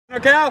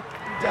Norcal.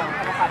 Come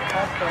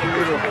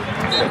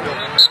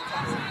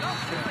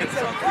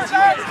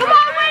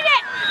on, win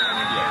it!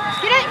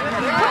 Get it!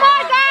 Come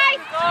on,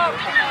 guys!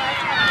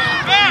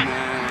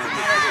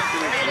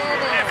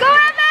 Go,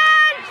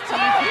 Evan!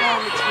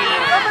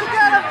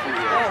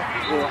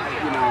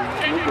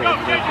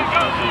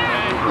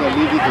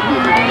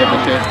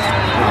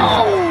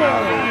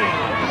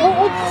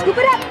 Oh, scoop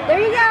it up! There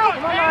you go!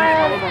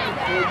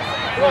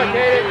 Come on,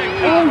 Katie!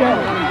 Oh, no.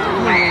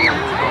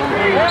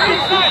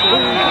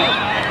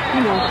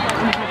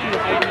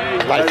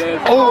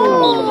 Oh!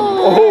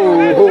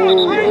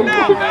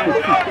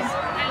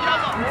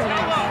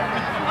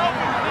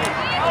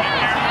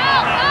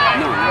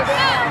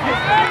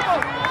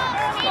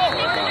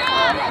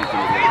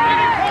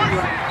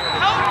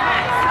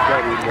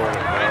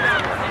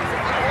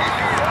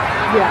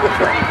 Yeah.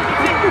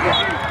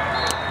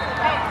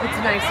 It's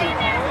nice.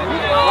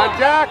 Come on,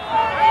 Jack!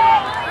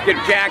 Get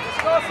him, Jack!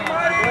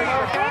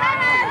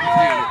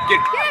 Get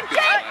him,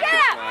 Jack! Get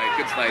him!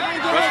 Good slide.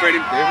 Frustrate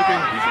him.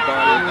 Everything. He's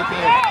about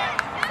everything.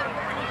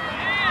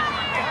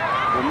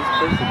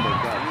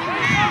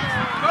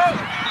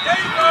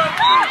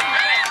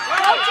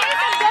 Go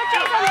chase him! Go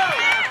chase him!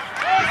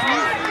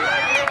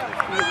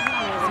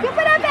 Scoop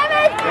it up,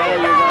 Evan! There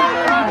you go.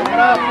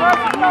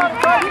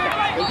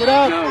 Pick it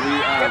up.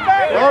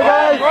 Go,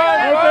 guys.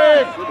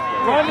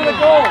 Run to the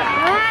goal.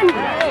 Run!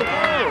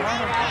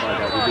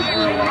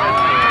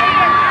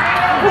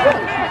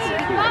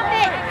 Drop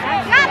it!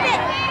 Drop it!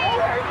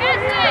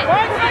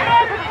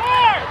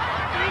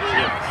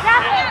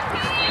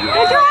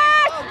 Good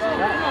job!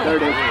 There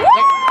it is.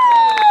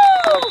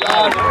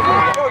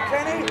 Go,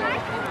 Kenny!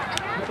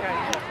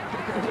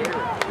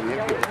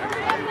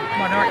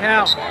 Come on,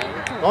 Norcal.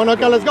 Go,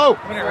 Norcal, let's go.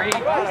 Win it, Reed! Go,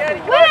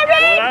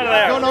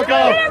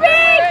 Norcal. Win it,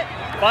 Reed!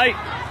 Fight.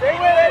 There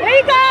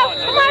you go!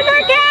 Come on,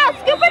 Norcal!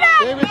 Scoop it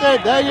up! Stay with it.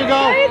 There you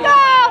go. There you go!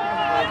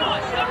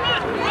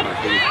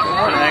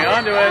 Hang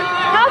on to it.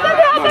 Help him,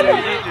 help him!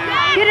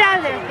 Get it out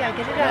of there. Yeah,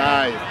 get it out.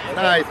 Nice.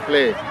 Nice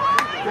play.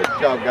 Good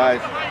job,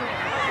 guys.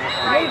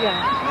 There you go.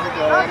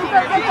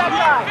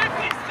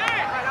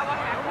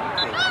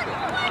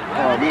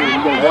 Oh, man, you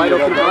go wide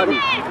open body.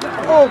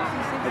 Oh!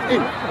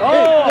 In. Oh!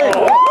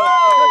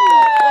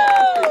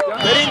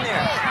 Get in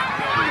there.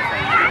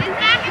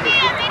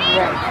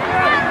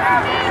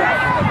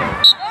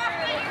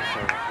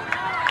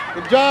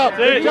 Good job. Good job.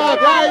 There you go.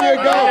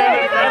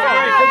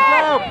 Good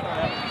job.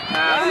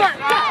 Come on.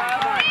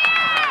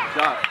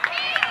 Job.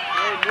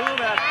 Hey, move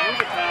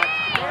attack.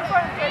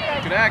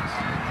 Connect.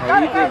 Come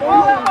on, Ethan.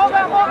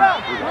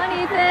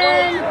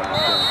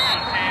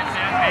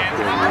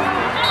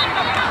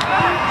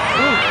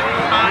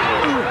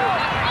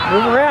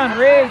 Move around,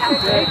 Reed.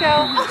 There you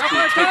go.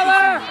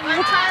 Tyler.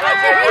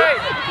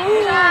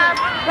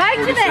 Right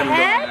to the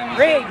head.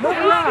 Reed, move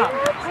around.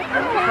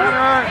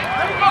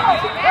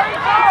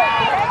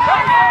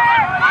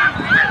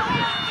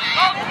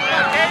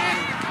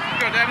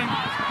 Go, Devin.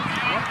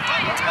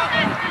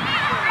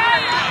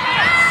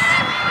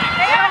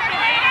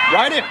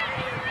 Right in.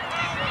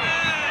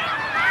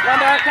 Come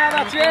back,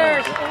 that's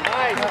yours.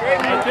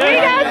 There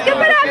you go.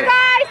 Scoop it up,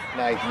 guys.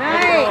 Nice.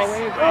 Nice.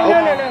 No.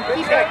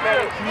 Keep it.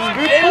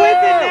 Stay with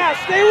it now.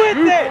 Stay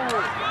with it.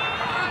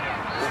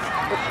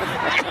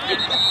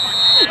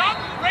 Stop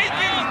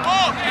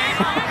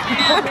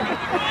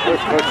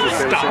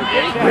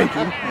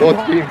breaking both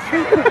teams.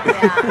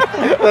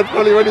 That's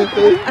probably what he's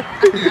saying.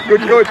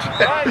 Good coach.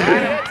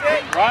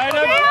 Right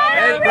up.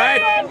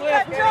 Right.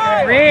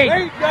 Reed. There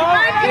you go.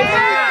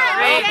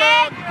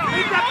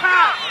 Read the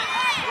pass.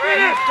 Read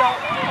it.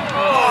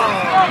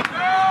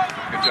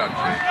 Good job,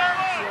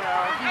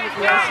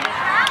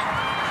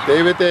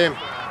 Stay with him.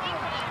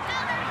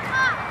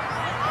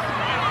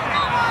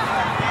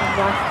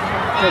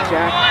 Good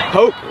job.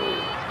 Poke.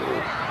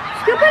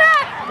 Scoop it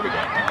up.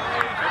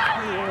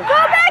 Go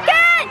back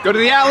in. Go to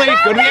the alley.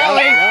 Go to the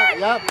alley.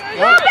 Yep.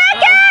 Go back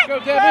in. Go,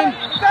 Devin.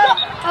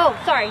 Oh,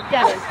 sorry,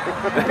 Devin.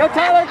 Go,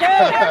 Tyler. Go.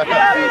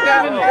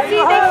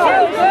 See, they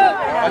shoot.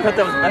 I thought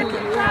that was Becca.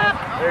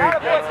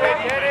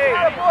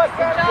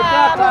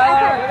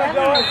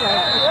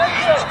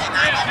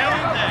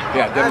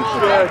 Yeah, Devin.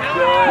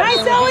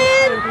 Nice,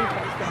 Owen.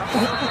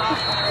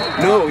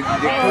 No,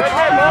 the coach.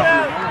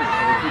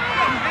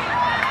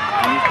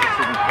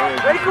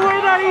 Take away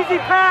that easy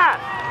pass.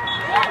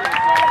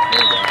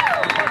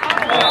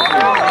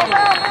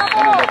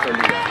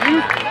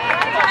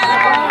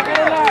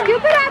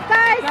 Scoop it up,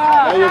 guys.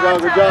 There you go.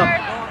 Good job.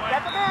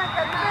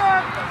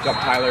 Good job,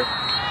 Tyler.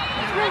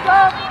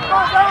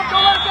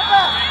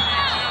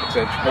 That's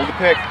it. Hold the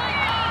pick.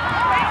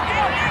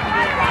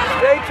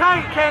 Stay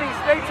tight, Kenny.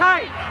 Stay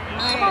tight.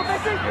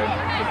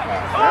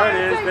 There it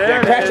is. There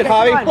it is. Catch it,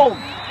 Javi. Boom.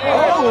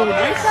 Oh,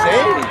 nice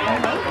save.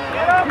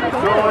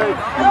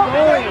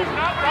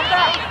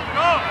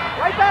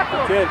 Right back.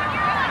 Good.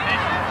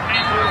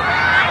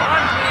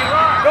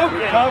 Go.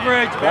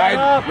 Coverage.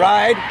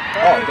 Ride.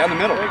 Oh, down the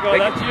middle. There you go.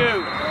 That's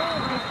you.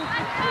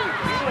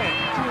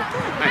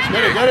 Nice.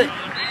 Get it.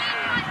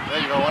 There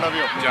you go. One of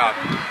you. Good job.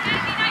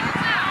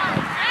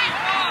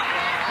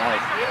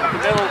 Nice. Up the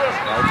middle.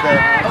 Okay.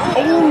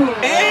 Oh,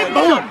 and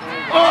boom!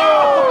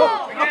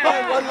 Oh!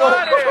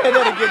 And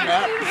then again,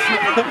 Matt.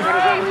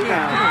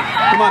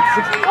 Come on,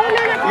 60.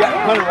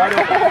 Yeah, run it right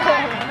over.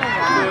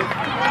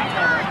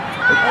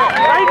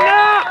 Tighten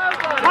up!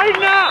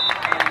 Tighten up!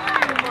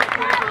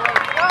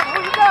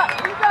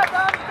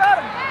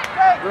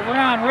 Move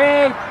around,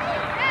 Ray.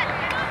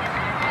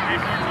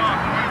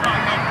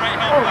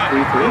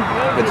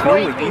 3-3. It's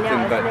normally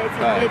Ethan, but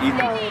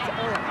Ethan.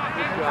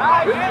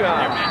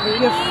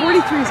 Yeah,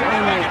 43 is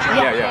only.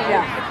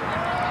 Yeah.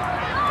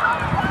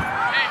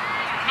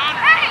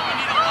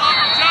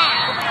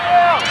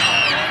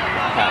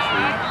 Pass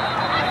read.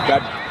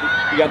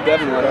 You got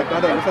Devin right up.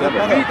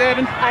 Beat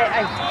Devin. I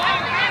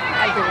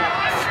did that.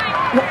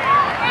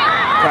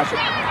 Crash it.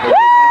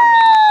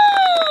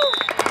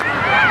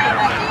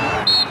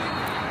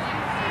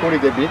 Who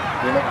did they beat?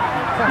 You know?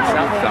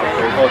 South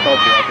Bay. Oh, South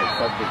Bay. Okay,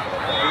 South Bay.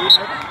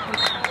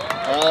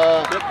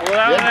 Pull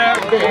out there.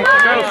 Go,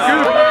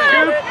 scoop.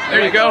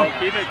 There you go.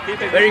 Keep it.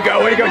 There you go.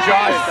 Way to go,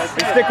 Josh.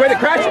 Stick with it.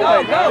 Crash it. Go.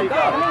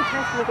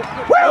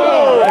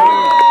 Woo!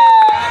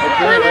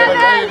 Okay, Devin.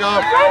 There you go.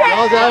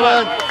 Go,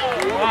 Devin.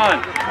 Come on.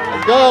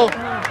 Let's go.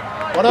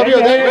 One of you.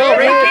 There you go.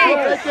 Come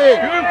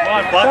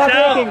on, watch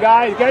out.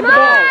 Guys, get the ball.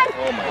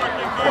 Oh my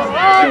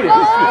God.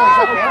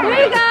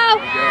 There you go.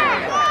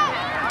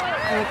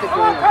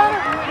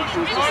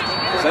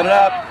 Set it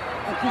up.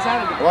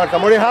 Come on,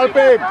 somebody help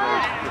him.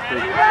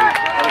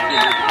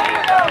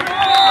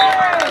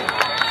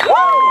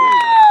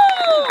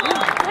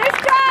 Nice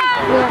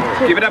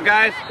job. Keep it up,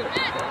 guys.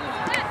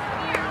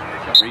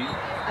 Reed.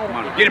 Come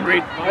on, get him,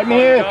 Reed. I'm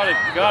here.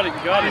 Got it.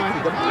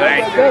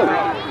 Thanks.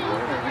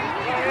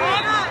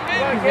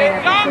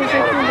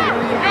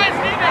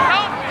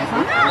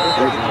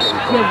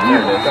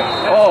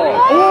 Oh.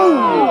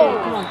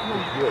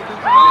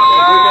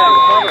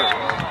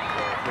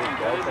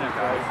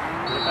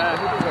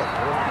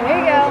 There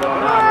you go.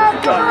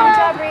 Good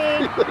job,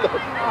 Reed.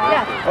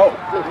 Yeah. Oh.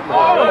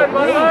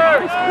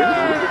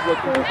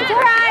 It's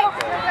all right.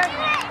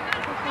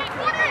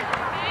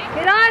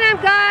 Get on him,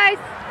 guys.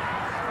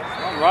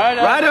 Right.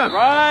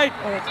 Right.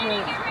 That's it.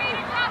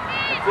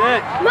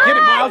 Come on, Get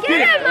it, Miles. get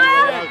it,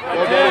 Miles.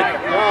 That's it.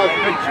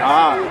 Good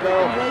job.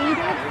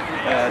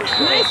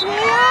 Nice,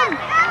 William.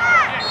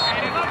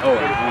 Oh,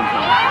 one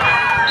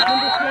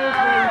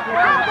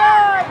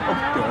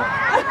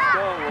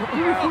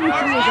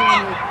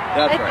time.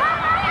 That's right.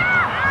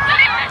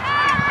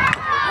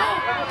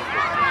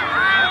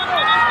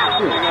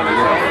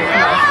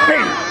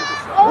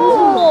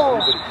 Oh!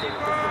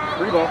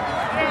 Free ball.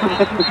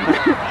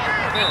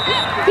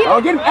 Oh,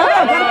 get him. Get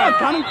him out,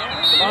 Tommy.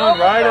 Come on,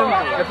 ride him.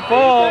 Get the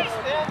ball.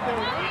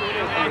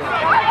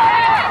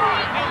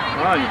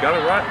 Come on, you gotta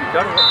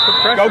put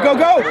pressure Go. on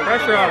him.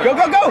 Pressure on him.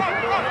 Go.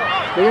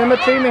 Give him a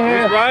team in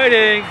here. He's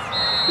riding.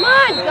 Come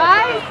on,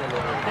 guys.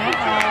 Come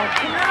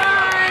on.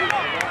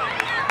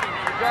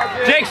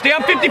 Jake, stay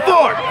on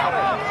 54.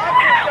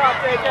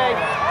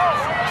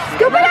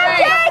 Scoop it up,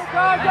 Jake.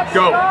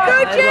 Go. Go,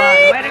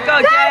 Jake. Way to go,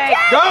 Jake.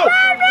 Go.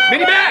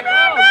 Mini back.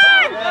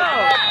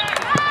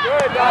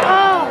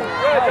 Oh.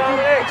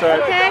 That's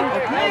right. Okay.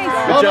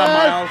 Nice. Good job,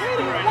 Miles.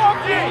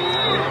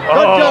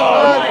 Good job.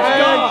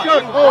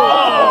 Shoot. Oh.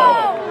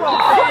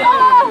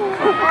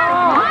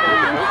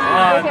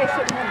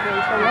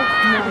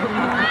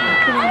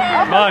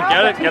 Come on,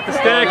 get it. Get the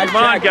stick. Nice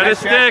Come on, check, get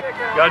his nice check. stick.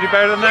 Gotta do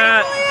better than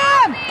that.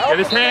 Get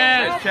his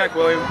hand. Nice check,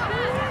 William.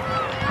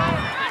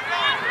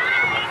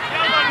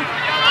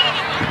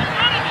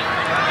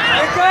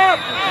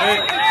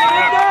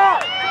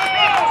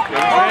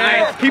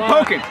 Nice. Keep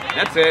poking.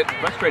 That's it.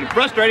 Frustrate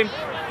him.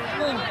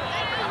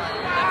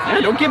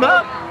 Yeah, don't give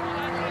up.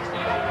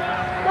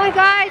 Come on,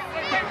 guys.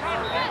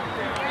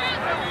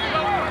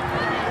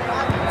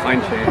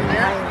 Fine change.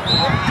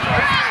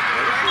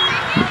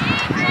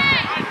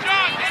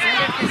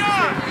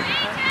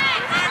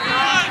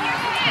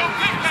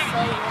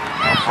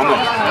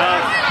 Almost.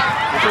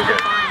 You're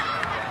good.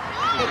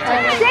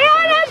 Stay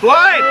on him.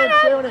 Slide.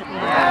 Stay on him.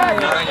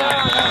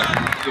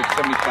 Good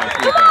 75.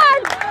 Come on.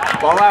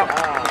 Ball out.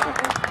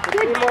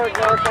 Good. Go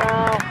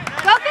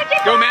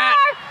 54. Go, Matt.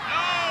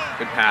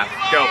 Good pass.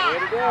 Go.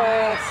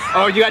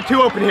 Oh, you got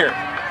two open here.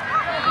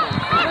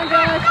 Come on,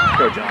 Josh.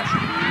 Go, Josh.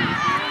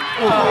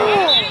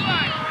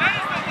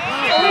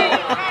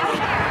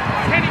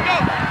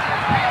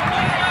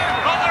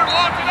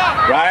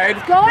 Ride.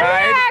 Go in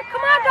Ride. there.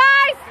 Come on,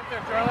 guys.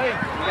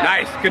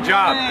 Nice. Good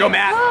job. Go,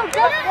 Matt.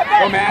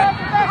 Go, Matt.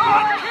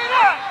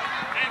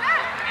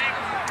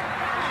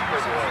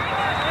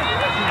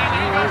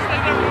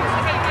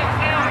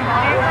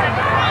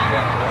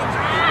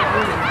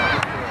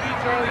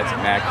 That's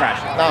Matt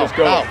crashing. Now, Let's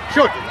go. now,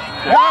 shoot.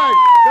 Nice.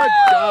 Good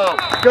job.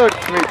 Good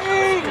sweep.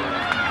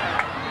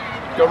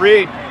 Go,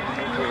 Reed.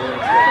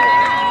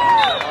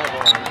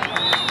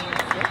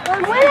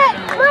 Win it.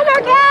 Come on,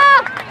 Norcal.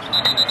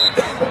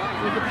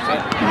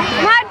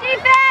 Come on,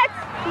 defense.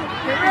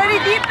 Get ready,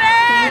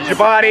 defense. Get your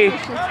body.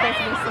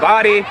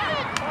 Body.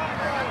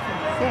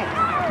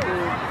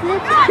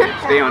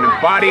 Stay on him.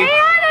 Body. Stay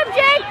on him,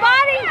 Jake.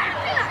 Body.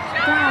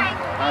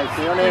 Nice.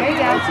 Stay on him. There you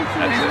go.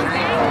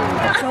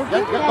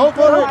 Go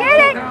for it. Get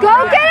it. Go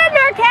get it,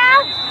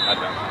 Norcal.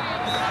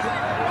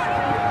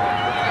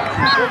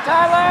 Go,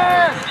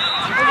 Tyler!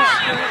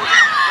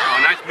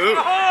 Oh, nice move.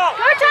 Go,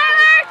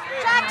 Tyler.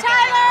 Good job,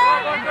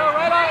 Tyler. Go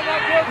right on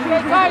that kid. Stay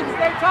tight.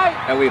 Stay tight.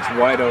 Elliot's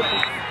wide open.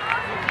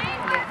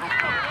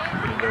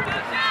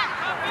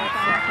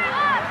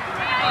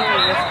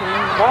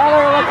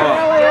 Tyler, look at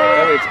Elliot.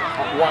 Elliot's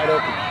wide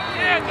open.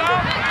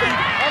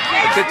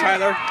 That's it,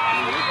 Tyler.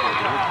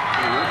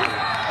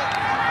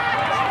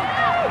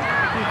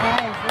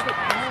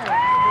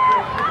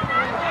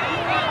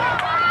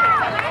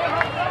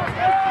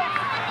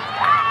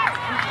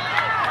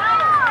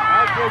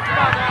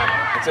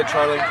 That's it,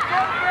 Charlie.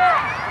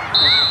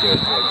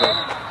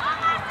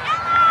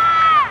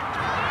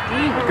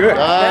 Good.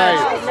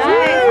 Nice.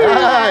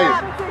 Nice.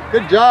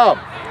 Good job.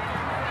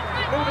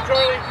 Move it,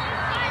 Charlie.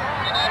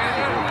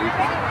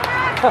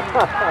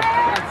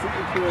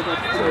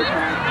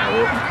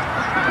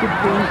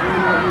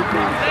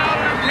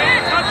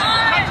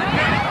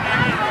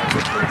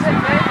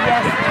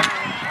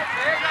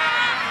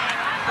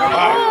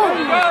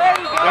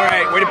 All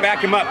right, way to back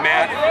him up,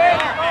 Matt.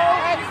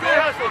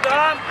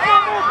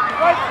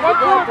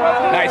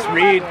 Nice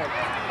read.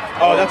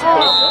 Oh, that's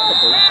cool.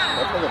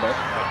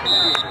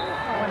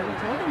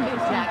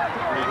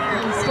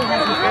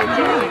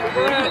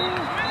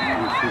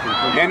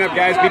 Man up,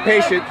 guys. Be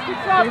patient. I'm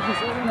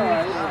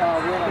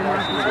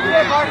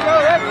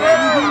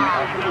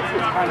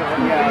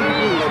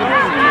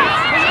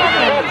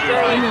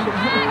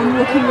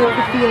looking at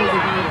the field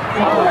again.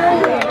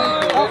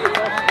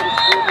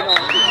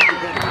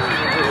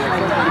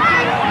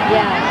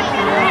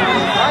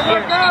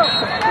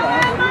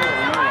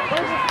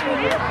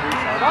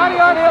 Body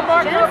on him,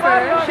 Mark. Jennifer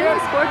should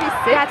have scored these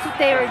 6. That's what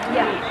they were,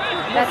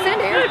 That's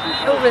it, Eric.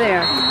 Over there.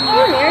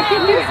 Oh, Eric,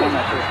 get busy.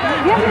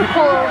 You have to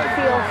pull over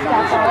field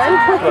stuff on.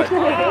 It's supposed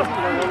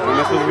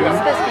to be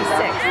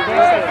 6.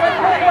 They're saying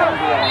 5.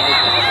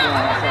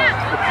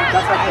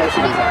 That's what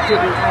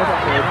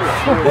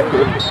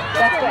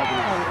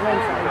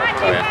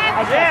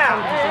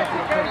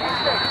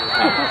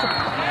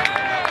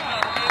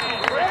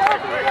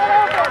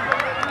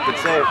Good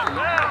save.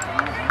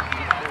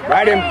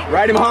 Ride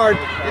him hard.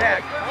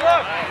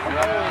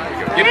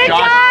 Get it,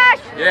 Josh.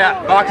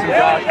 Yeah, box him,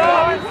 Josh.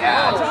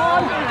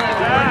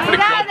 Put it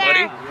go,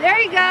 buddy. There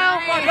you go.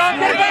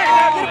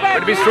 Way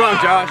to be strong,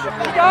 Josh. You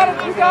got him.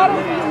 You got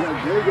him.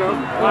 There you go.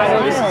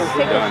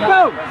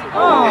 Go.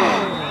 Oh.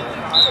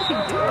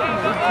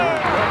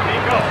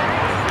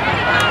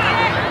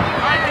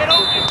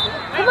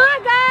 Come on,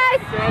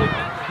 guys.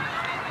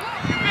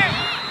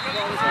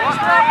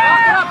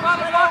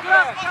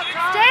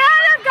 Stay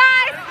on him,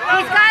 guys.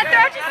 He's got to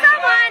throw to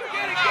someone.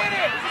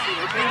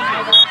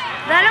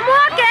 Let him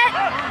walk it.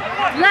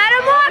 Let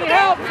him walk it.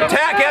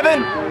 Attack,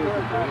 Evan.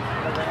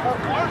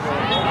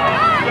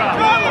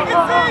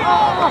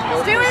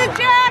 Stay with it,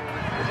 Jack.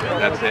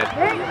 That's it.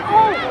 There you go.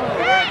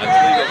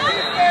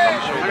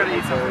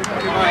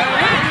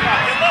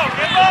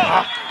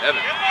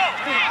 Evan.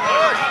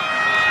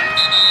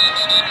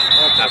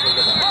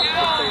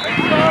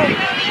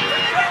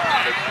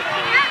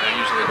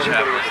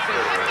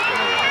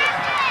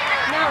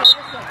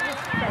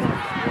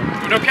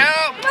 No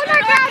count. Come on,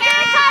 get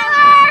it,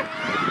 Tyler.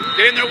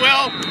 Get in there,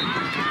 Will.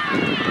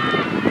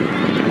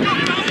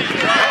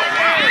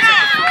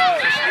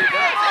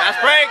 Fast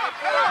break.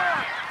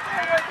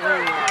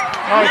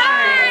 Nice.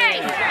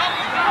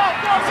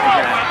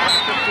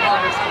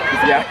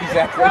 Yeah,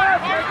 exactly.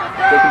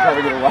 They can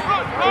probably get away with a lot.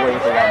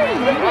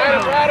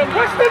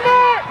 Question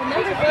mark.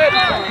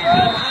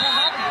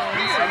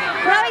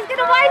 Well, he's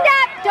going to wind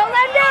up. Don't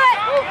let him do it.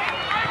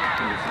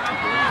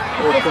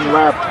 Force him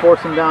left.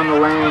 Force him down the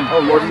lane.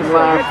 Force him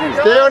left.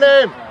 Stay on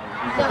him.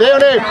 Stay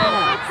on him.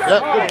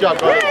 Yep, good job,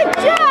 buddy. Good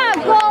job,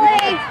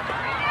 goalie.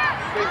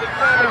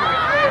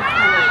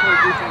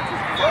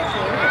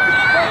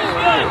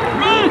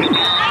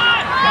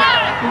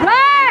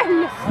 Run!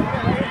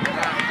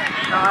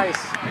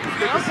 Nice.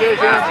 Good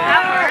decision.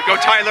 Go,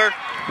 Tyler.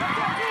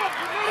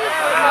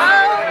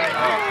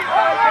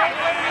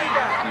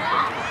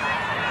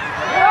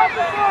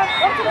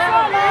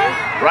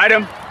 Ride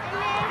him.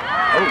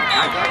 Oh,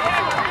 nice.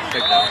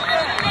 Take that.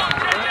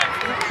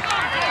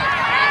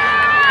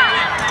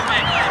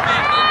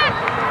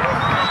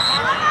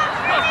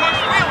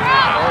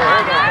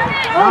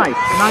 Nice.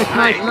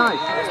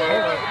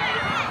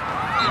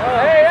 Oh,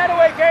 hey, that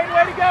way, Kate.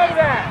 Way to go to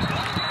that.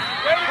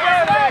 Way to go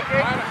to that,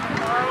 Kate.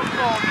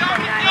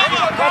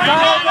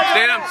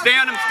 Stay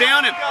on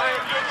him.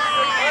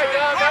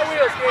 Got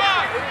wheels,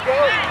 Kate.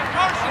 There you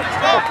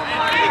go.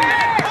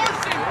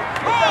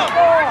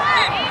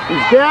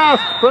 He's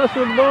gassed.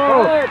 Pressure the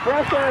ball.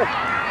 Pressure.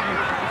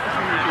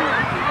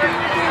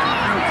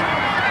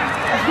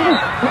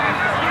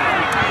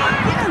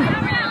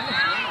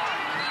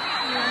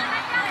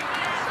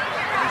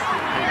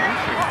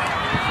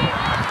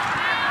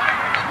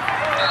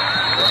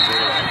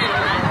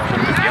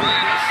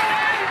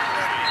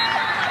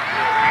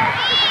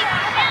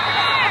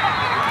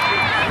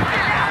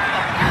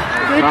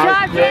 Good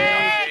job,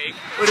 Jake.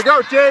 Way to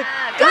go, Jake.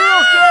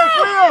 Wheels, Jake,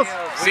 wheels.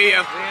 See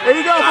ya. There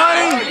you go,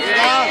 buddy.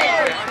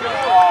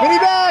 Mini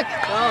back.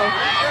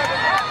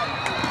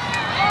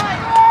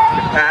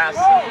 Pass.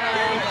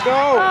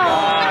 Go.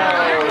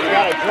 You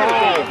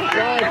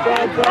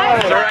gotta drive.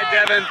 It's all right,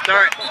 Devin. It's all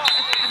right.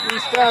 3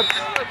 steps.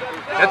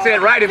 That's it.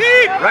 Ride him.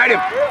 Ride him.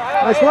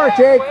 Nice work,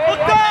 Jake.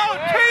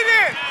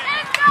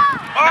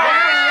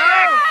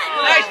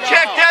 Nice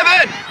check,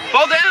 Devin.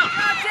 Fall down.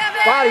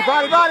 Body.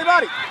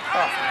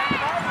 Oh.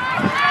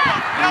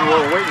 We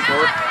were waiting for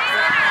it.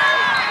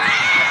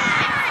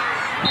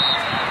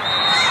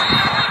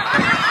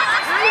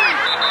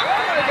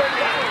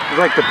 It's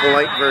like the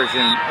polite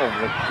version of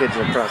the kids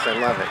lacrosse. I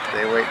love it.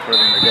 They wait for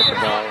them to get the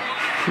ball.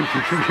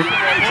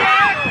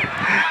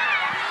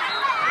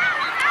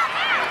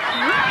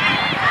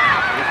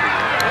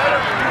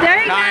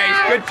 There you Nice.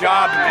 go. Good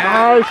job, Matt.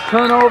 Nice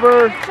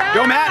turnover.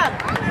 Go, Matt.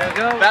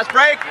 Fast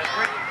break.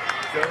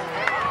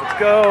 Let's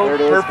go. There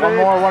it is. Perfect.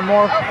 One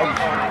more.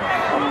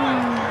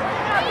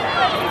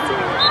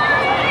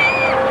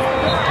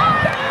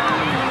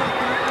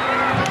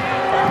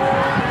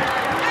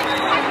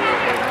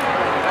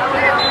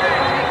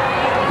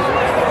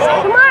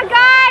 Come on,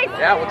 guys.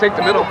 Yeah, we'll take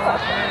the middle.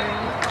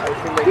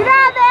 Get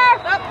out there.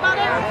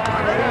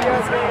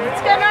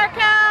 Let's go,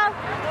 Norcal.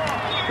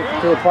 Kick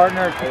it to a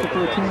partner, kick it to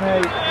a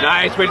teammate.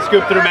 Nice. Way to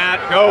scoop through, Matt.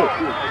 Go.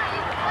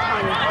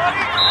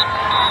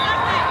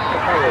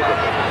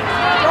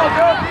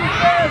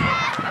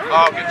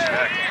 Oh, good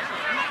check.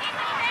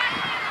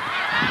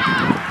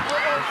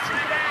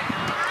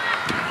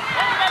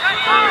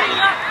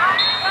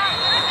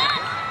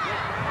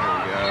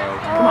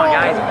 Come on,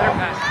 guys. Better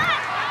pass.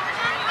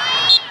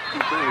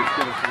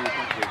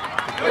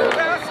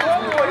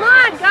 Come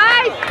on,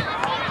 guys.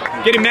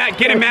 Get him, Matt.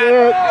 Get him, Matt.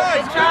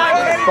 Good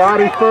job.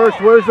 Body first.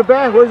 Where's the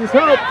back? Where's his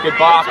help? Good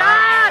box.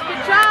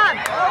 Good job.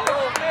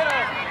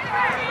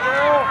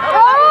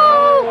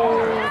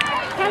 Oh!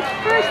 Catch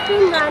first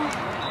and run.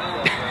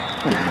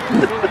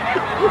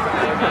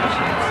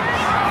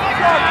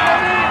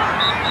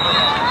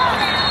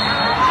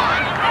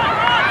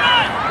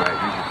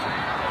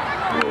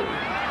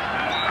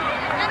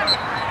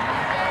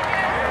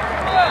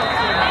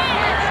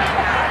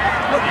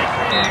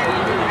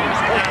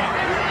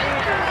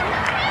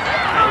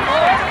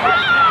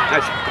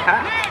 Nice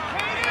pass.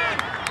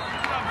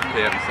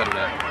 They haven't set it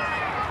up.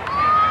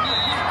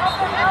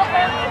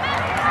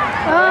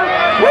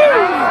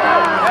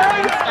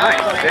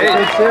 Nice save.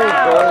 Good save,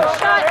 boys.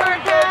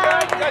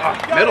 Oh,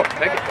 middle.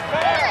 Take it.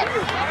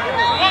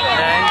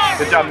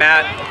 Good job,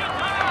 Matt.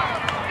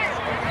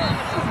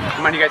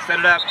 Come on, you guys set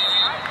it up.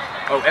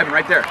 Oh, Evan,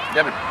 right there.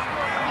 Devin.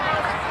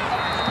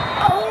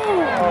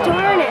 Oh,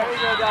 darn it.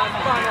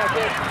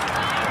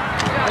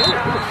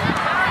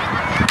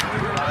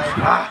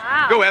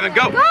 Ah, go, Evan,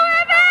 go. Go,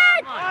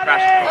 Evan!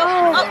 Crash.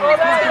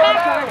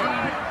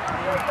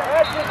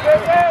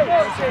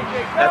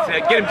 That's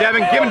it. Get him,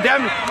 Devin. Give him,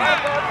 Devin.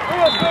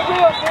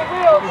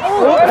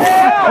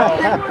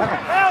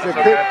 It's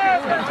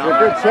a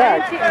good check.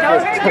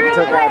 Don't hurt your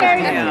Took out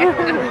his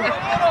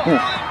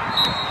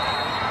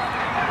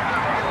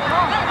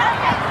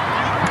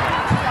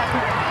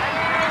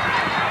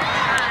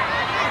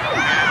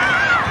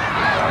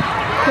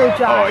Go,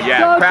 Josh. Oh, yeah,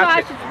 Go, crouch Josh.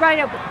 it. It's right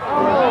up.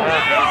 Oh.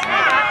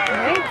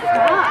 Great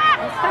stop.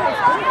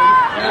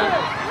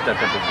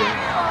 Stepped up his game.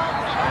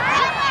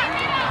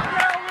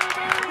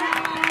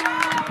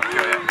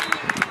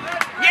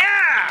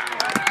 Yeah!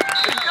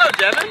 There you go,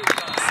 Devin.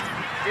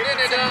 Get in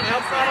there, Devin.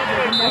 Help out on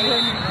the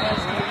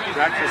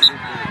practice.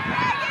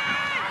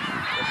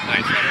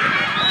 Nice.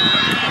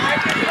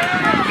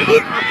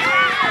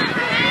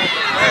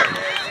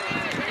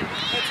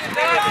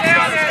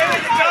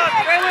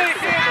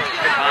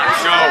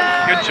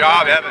 Good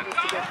job, Evan.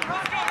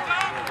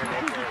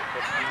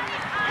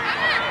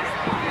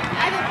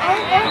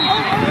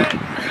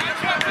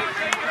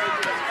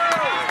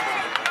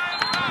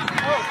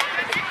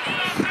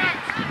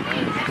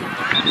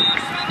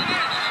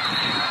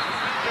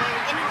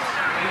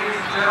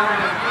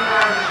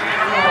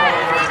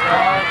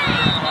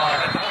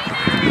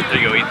 There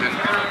you go, Ethan.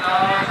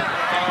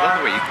 I love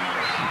the way Ethan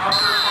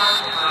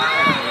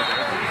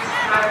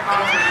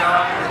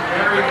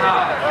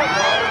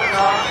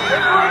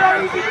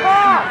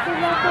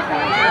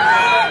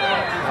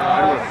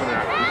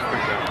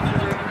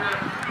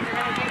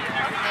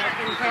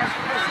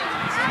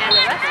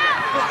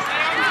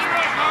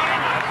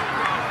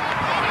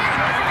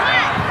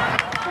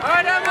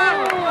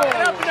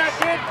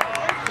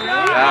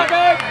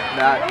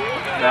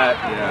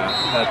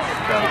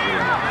That was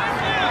really nice.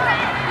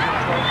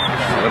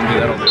 Let him do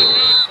that over there.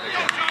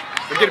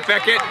 We'll get it,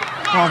 Beckett.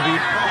 Come on, dude.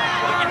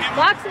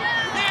 Box it.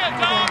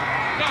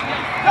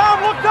 Down,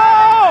 look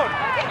down!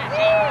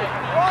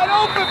 Wide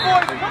open,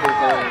 boys!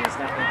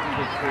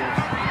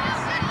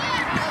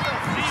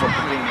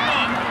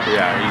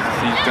 Yeah,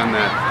 he's done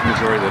that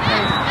majority of the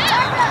time.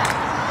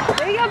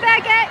 There you go,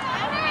 Beckett.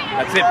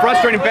 That's it.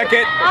 Frustrating,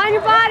 Beckett. On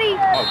your body.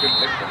 Oh, good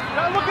pick.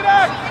 John, look at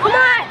that! Come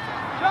on.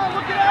 John,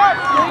 look at that!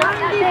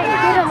 Get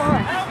him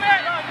on.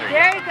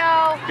 There you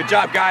Good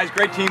job, guys.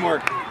 Great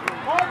teamwork.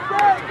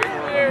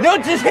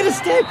 No, just hit a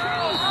stick.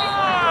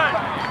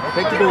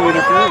 Take the ball with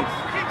your face.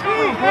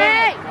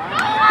 Hey!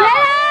 Get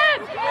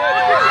him!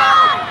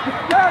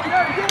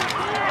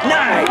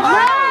 Nice!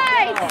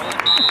 Nice!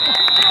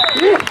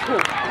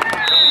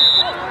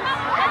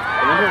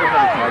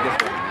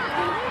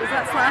 Is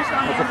that slash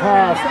on? That's a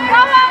pass.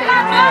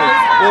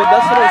 Well,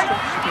 that's what I was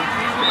trying.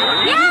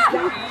 yeah!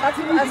 That's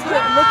what it looks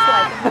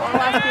like.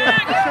 I'll ask you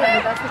for sure,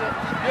 but that's what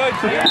it. Good.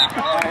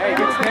 Hey,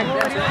 good stick.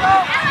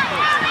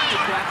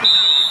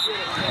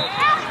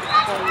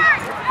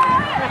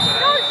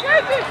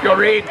 Go,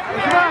 Reed. Come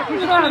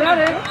on, that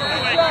is.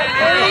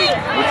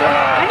 What's up?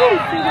 I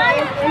didn't see that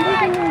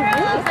anything in the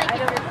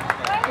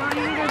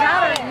Either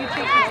that or you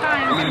take your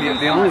time. I mean,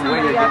 the only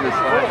way to get this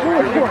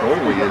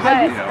goalie is,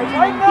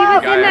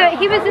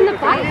 He was in the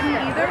fight.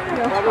 Either?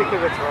 Probably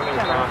because it's running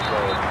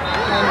crossroads.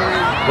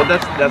 well,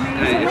 that's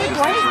it's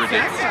just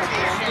ridiculous.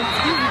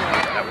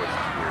 That was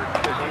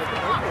weird.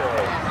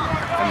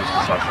 I'm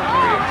just such a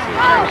weird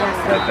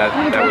that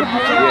would, yeah, we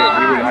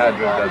would have had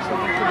to have done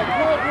something pretty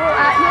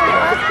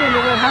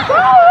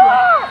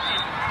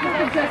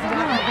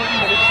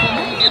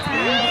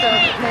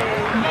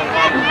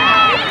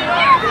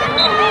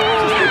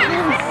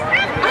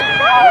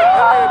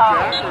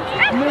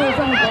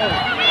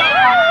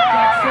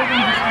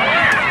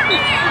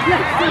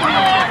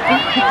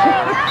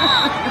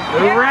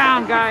Move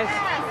around, guys.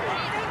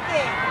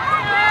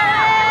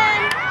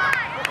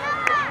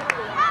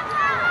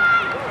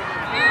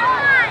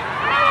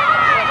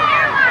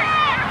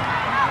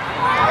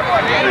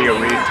 There you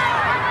go, Reed.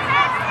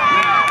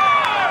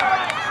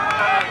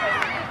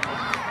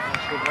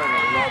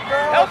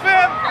 Help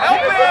him!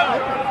 Help him!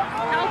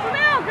 Help him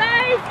out,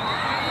 guys!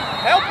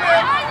 Help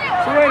him!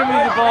 So way to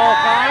move the ball,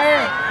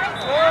 Connor.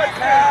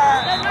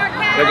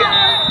 Look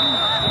at.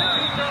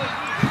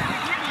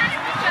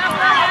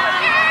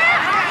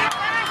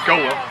 Go,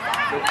 Will.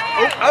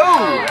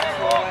 Oh!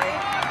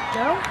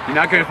 You're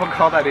not going to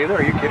call that either?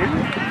 Are you kidding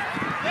me?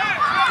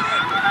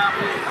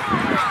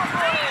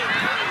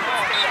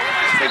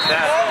 Take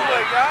that.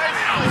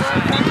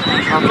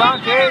 Come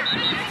on, kid.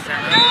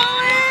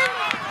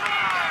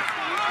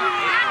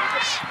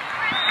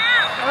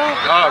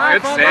 Oh,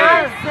 good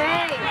save.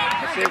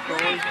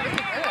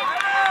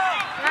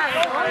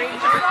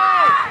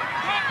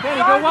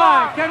 Kenny, go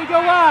wide. Kenny, go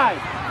wide.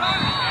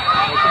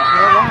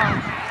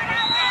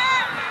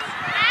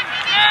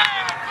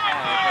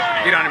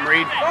 Get on him,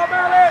 Reed.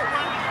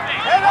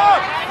 Head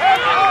up!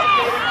 Head up!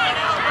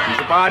 Use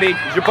your body.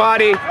 Use your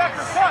body.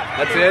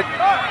 That's it.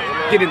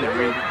 Get in there,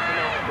 Reed.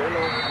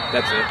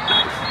 That's it.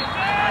 Nice.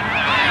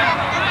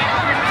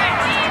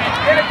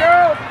 Get it,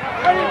 girl!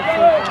 Ready to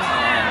go!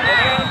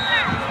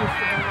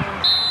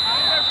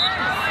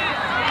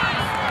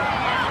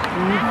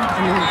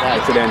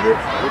 That's it, Andrew.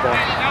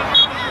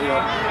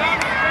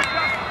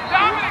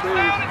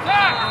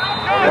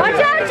 Watch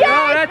out, Oh,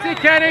 Jake! that's it,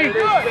 Kenny.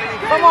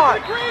 Come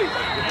on!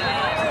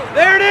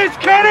 There it is,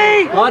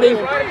 Kenny. Body.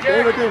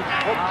 Stay with him,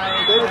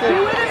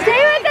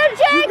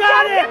 Jake!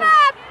 got Don't it. give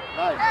up!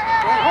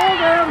 Hold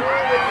him.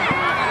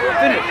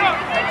 Finish.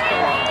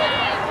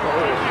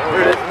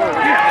 There it is.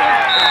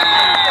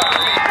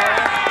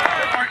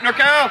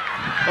 Norcal.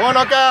 Come on,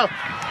 Norcal.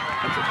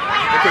 That's it.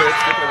 Stick with it.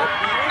 Stick with it.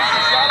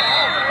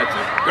 That's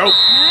it. Go.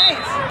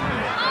 Nice.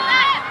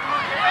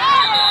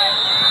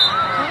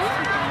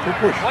 Good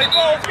push. Play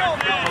ball, let's go!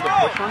 Let's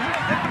go!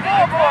 Get the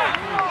ball, boy!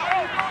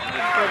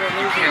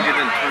 You can't get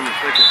in and turn the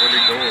flick with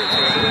every goal.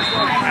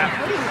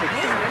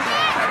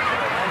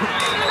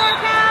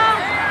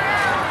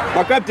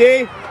 Walk up, D.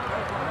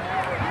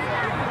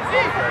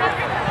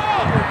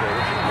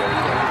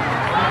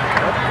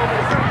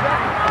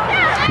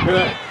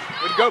 Good.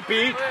 Way to go,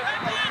 Pete.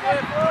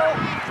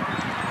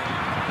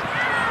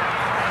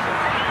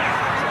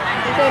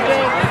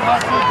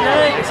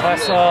 Nice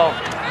hustle.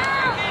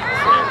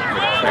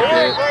 Get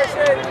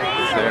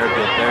there,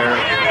 get there.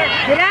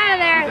 Get out of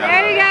there.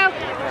 There you go.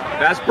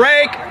 Fast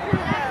break.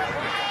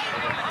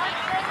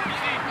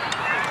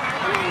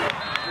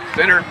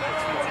 Center.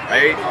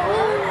 Right.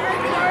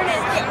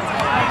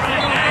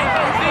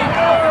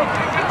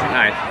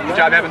 Nice. Good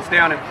job, Evan. Stay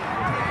on him.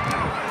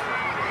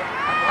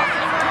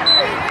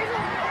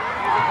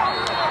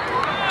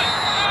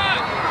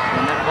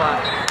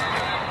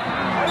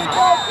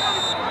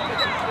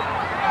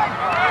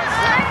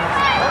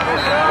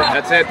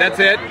 That's it, that's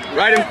it.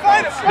 Right him.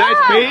 Nice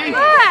B.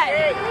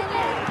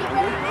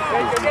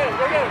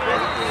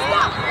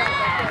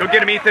 Go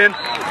get him, Ethan.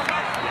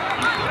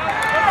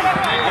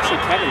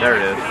 There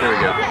it is. There we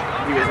go.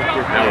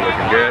 Now we're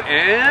looking good.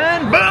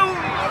 And boom!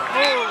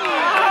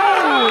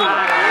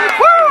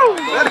 Woo!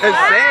 What a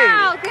save!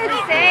 Wow, good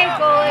save,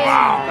 goalie.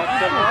 Wow.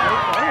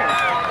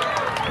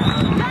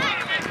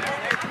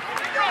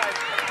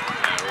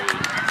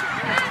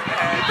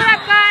 Keep it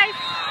up, guys.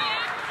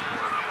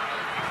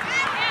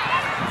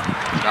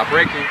 Stop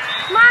breaking.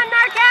 Come on,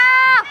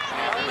 Norcal.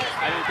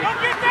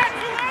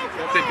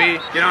 That's it, B.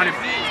 Get on him.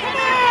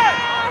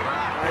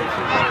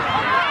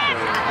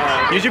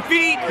 Use your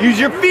feet. Use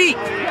your feet.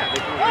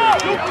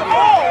 Let's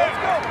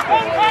go!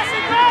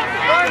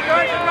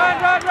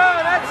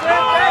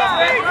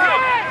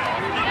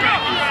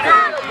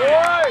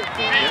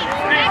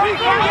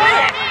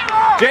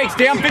 Jake,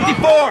 stay on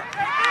 54.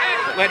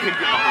 Let him get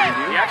behind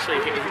you. Actually,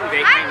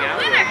 they hang out.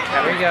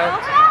 There we go.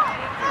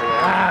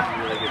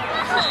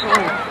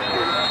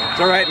 It's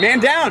all right. Man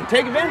down.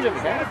 Take advantage of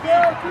it.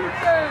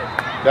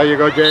 There you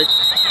go, Jake.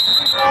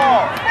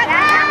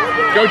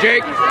 Go,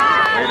 Jake.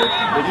 Later.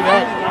 Did you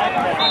know?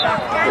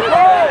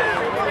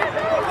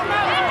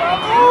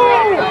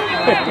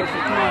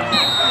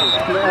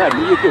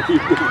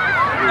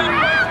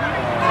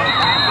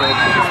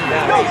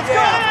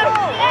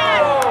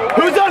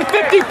 Who's on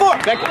 54?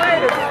 Becky.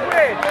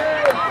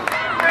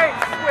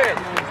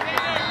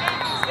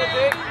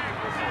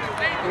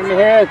 In the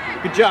head.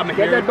 Good job, Get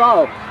Mahir. that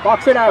ball.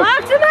 Box it out.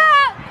 Box him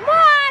out. Come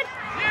on.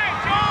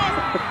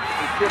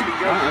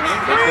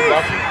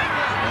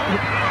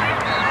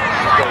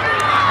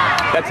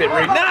 That's it,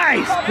 Reed.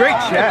 Nice. Great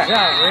check. Good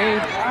job,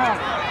 Reed.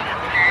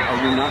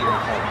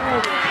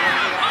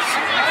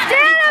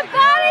 Stand up,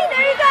 buddy.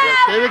 There you go.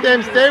 Stay with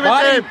him, stay with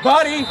him.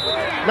 Buddy.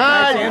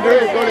 Nice, Andrew.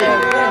 Go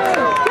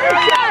Good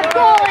job,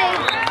 goalie.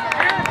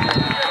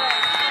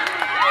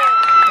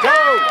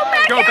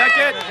 Go,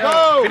 Beckett.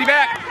 Go. Pity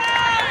back.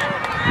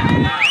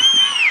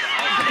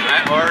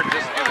 Or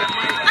just give it.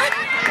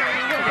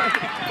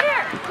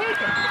 Here, take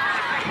it.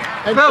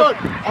 And shoot.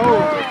 Oh.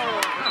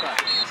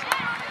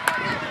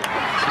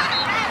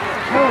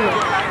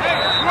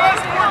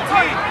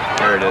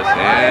 There it is.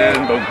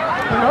 And boom.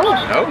 No.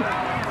 No.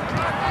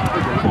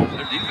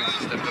 Their defense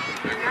stepped up a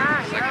bit.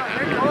 Second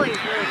half.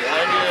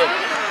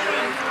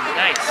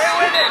 Nice.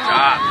 Good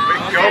job. Way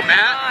to go,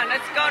 Matt.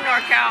 Let's go,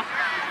 NorCal.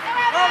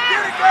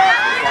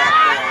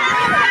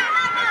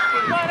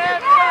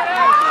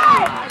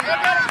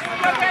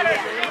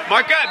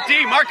 Mark up,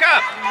 D. Mark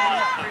up.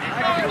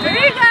 There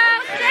you go.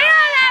 Stay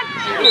on him.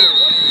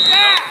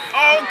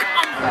 Oh, come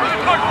on.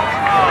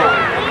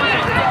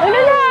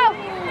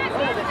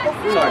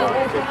 No.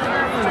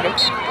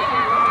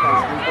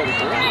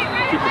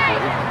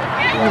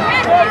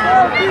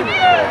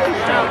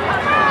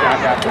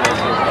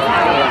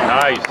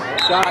 Nice.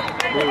 Shot.